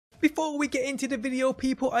Before we get into the video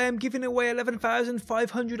people, I am giving away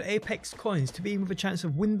 11,500 Apex coins. To be in with a chance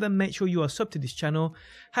of winning them, make sure you are subbed to this channel,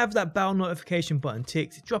 have that bell notification button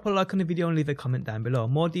ticked, drop a like on the video and leave a comment down below.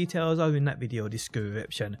 More details are in that video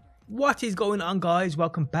description. What is going on guys,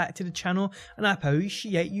 welcome back to the channel and I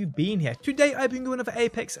appreciate you being here. Today I bring you another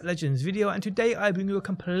Apex Legends video and today I bring you a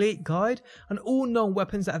complete guide on all known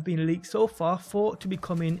weapons that have been leaked so far for to be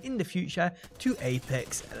coming in the future to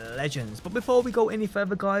Apex Legends. But before we go any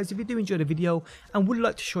further guys, if you do enjoy the video and would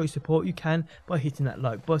like to show your support, you can by hitting that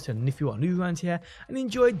like button. And if you are new around here and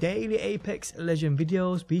enjoy daily Apex Legend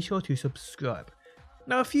videos, be sure to subscribe.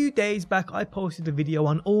 Now a few days back I posted a video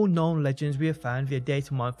on all known legends we have found via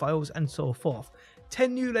data mine files and so forth.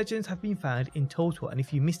 10 new legends have been found in total, and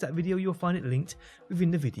if you missed that video you'll find it linked within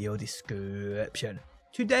the video description.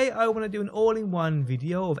 Today I want to do an all-in-one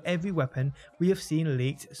video of every weapon we have seen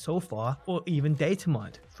leaked so far or even data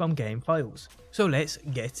mined from game files. So let's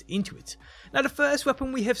get into it. Now the first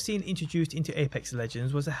weapon we have seen introduced into Apex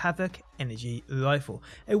Legends was a Havoc energy rifle,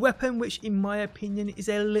 a weapon which in my opinion is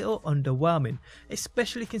a little underwhelming,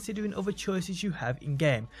 especially considering other choices you have in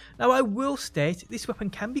game. Now I will state this weapon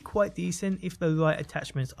can be quite decent if the right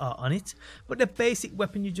attachments are on it, but the basic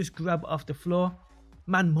weapon you just grab off the floor,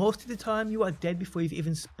 man, most of the time you are dead before you've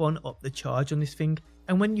even spun up the charge on this thing.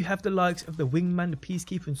 And when you have the likes of the wingman, the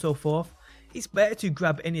peacekeeper and so forth, it's better to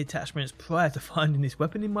grab any attachments prior to finding this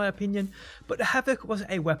weapon in my opinion. But the Havoc was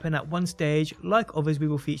a weapon at one stage, like others we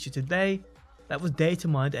will feature today, that was data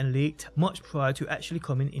mined and leaked much prior to actually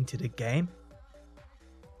coming into the game.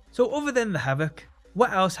 So other than the Havoc,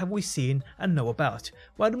 what else have we seen and know about?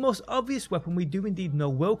 Well, the most obvious weapon we do indeed know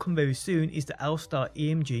will come very soon is the L-Star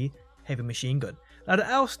EMG heavy machine gun. Now the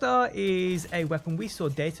L-Star is a weapon we saw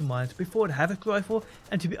data mined before the Havoc rifle,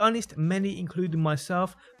 and to be honest many including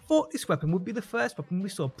myself thought this weapon would be the first weapon we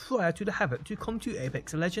saw prior to the Havoc to come to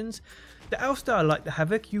Apex Legends. The L-Star, like the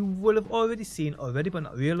Havoc, you will have already seen already but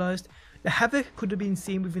not realised. The Havoc could have been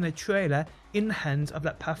seen within a trailer in the hands of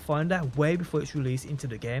that Pathfinder way before its release into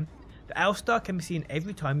the game. The L-Star can be seen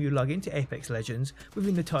every time you log into Apex Legends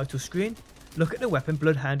within the title screen. Look at the weapon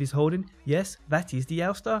Bloodhound is holding, yes that is the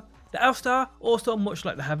L-Star. The L-Star, also much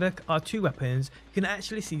like the Havoc, are two weapons you can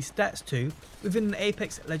actually see stats to within an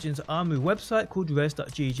Apex Legends Armory website called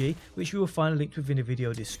res.gg, which you will find linked within the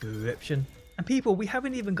video description. And people, we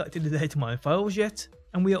haven't even got to the data mine files yet,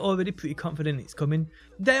 and we are already pretty confident it's coming.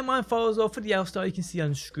 The data mine files though for the L-Star you can see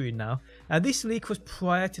on screen now. Now this leak was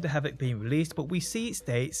prior to the Havoc being released, but we see it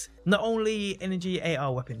states not only energy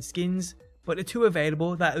AR weapon skins, but the two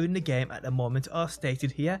available that are in the game at the moment are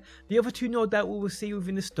stated here. The other two no doubt we will see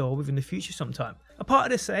within the store within the future sometime. A part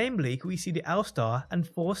of the same leak we see the L-Star and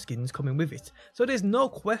 4 skins coming with it. So there's no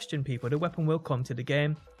question people, the weapon will come to the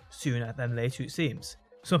game sooner than later it seems.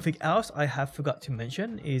 Something else I have forgot to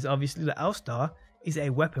mention is obviously the L-Star is a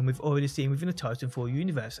weapon we've already seen within the Titanfall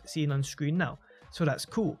universe seen on screen now. So that's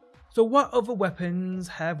cool. So what other weapons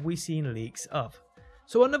have we seen leaks of?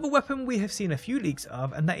 So another weapon we have seen a few leaks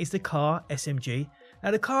of, and that is the Car SMG.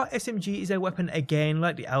 Now the Car SMG is a weapon again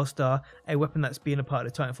like the L-Star, a weapon that's been a part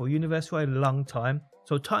of the Titanfall universe for a long time,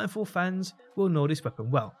 so Titanfall fans will know this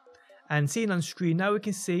weapon well. And seen on screen now we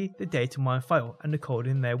can see the data mine file and the code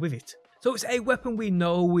in there with it. So it's a weapon we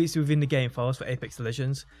know is within the game files for Apex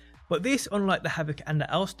Legends, but this, unlike the Havoc and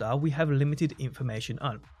the L-Star, we have limited information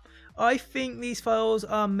on. I think these files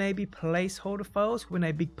are maybe placeholder files when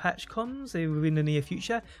a big patch comes in the near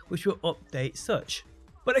future, which will update such.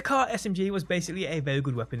 But the Car SMG was basically a very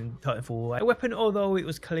good weapon in Titanfall. A weapon, although it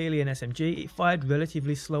was clearly an SMG, it fired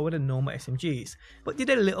relatively slower than normal SMGs, but did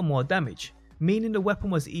a little more damage, meaning the weapon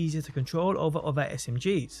was easier to control over other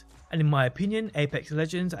SMGs. And in my opinion, Apex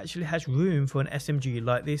Legends actually has room for an SMG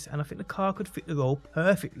like this, and I think the car could fit the role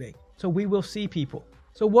perfectly. So we will see people.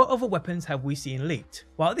 So what other weapons have we seen leaked?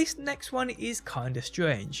 Well, this next one is kinda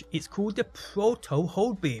strange. It's called the Proto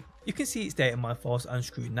Hold Beam. You can see its data mine files on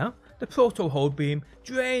screen now. The Proto Hold Beam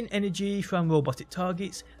drain energy from robotic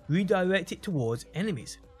targets, redirect it towards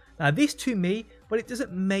enemies. Now this to me, but it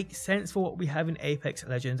doesn't make sense for what we have in Apex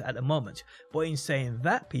Legends at the moment. But in saying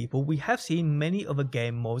that people, we have seen many other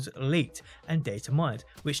game modes leaked and data mined,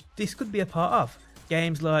 which this could be a part of.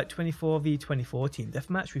 Games like 24v24 Team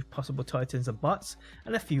Deathmatch with possible titans and bots,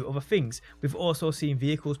 and a few other things. We've also seen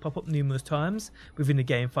vehicles pop up numerous times within the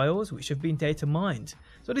game files which have been data mined.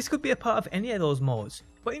 So this could be a part of any of those modes.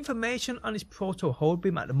 But information on this Proto Hold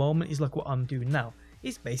Beam at the moment is like what I'm doing now.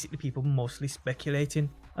 It's basically people mostly speculating.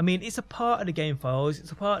 I mean, it's a part of the game files,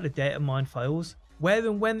 it's a part of the data mine files. Where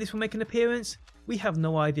and when this will make an appearance, we have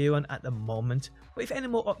no idea on at the moment, but if any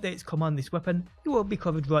more updates come on this weapon, it will be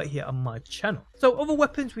covered right here on my channel. So other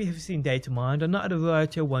weapons we have seen data mined are not a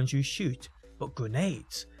variety of ones you shoot, but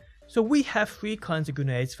grenades. So we have 3 kinds of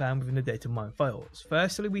grenades found within the data mine files.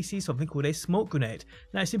 Firstly, we see something called a smoke grenade.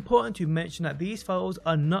 Now it's important to mention that these files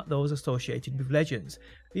are not those associated with legends.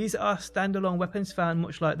 These are standalone weapons found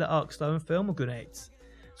much like the arc star and thermal grenades.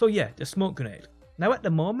 So yeah, the smoke grenade. Now at the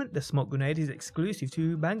moment, the smoke grenade is exclusive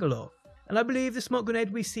to Bangalore. And I believe the smoke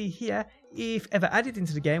grenade we see here, if ever added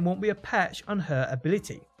into the game, won't be a patch on her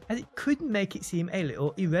ability, as it could make it seem a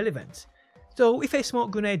little irrelevant. So if a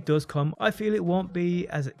smoke grenade does come, I feel it won't be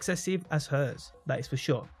as excessive as hers, that is for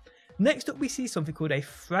sure. Next up we see something called a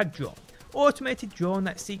frag drone, automated drone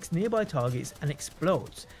that seeks nearby targets and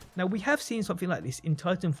explodes. Now we have seen something like this in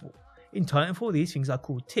Titanfall. In Titanfall these things are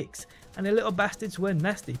called ticks, and the little bastards were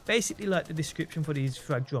nasty, basically like the description for these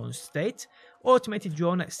frag drones state, automated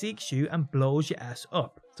drone that seeks you and blows your ass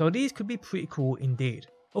up. So these could be pretty cool indeed.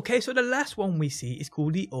 Okay, so the last one we see is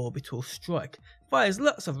called the orbital strike. Fires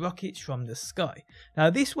lots of rockets from the sky. Now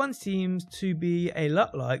this one seems to be a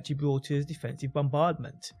lot like Gibraltar's defensive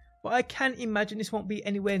bombardment, but I can imagine this won't be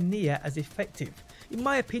anywhere near as effective. In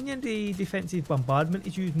my opinion, the defensive bombardment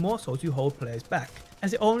is used more so to hold players back,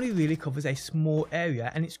 as it only really covers a small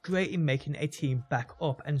area and it's great in making a team back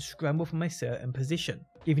up and scramble from a certain position,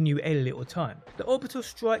 giving you a little time. The orbital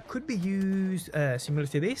strike could be used similar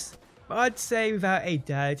to this, but I'd say without a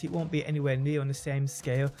doubt it won't be anywhere near on the same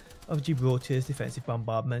scale of Gibraltar's defensive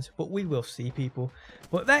bombardment, but we will see people.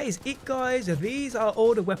 But that is it guys, these are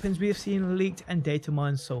all the weapons we have seen leaked and data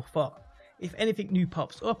mined so far. If anything new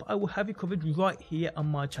pops up, I will have you covered right here on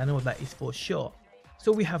my channel, that is for sure.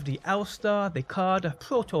 So we have the L-Star, the card, a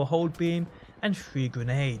Proto Hold Beam and 3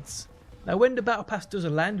 grenades. Now when the battle pass does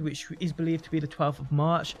land, which is believed to be the 12th of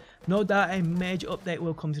March, no doubt a major update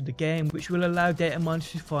will come to the game which will allow data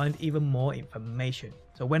miners to find even more information.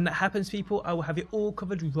 So when that happens people, I will have it all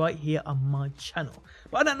covered right here on my channel.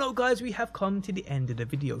 But on that note guys, we have come to the end of the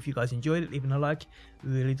video. If you guys enjoyed it, leaving a like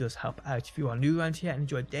really does help out. If you are new around here and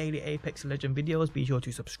enjoy daily Apex Legends videos, be sure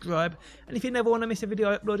to subscribe. And if you never want to miss a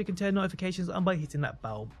video I upload, you can turn notifications on by hitting that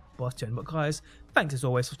bell button. But guys, thanks as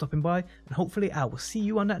always for stopping by, and hopefully I will see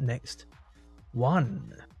you on that next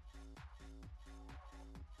one.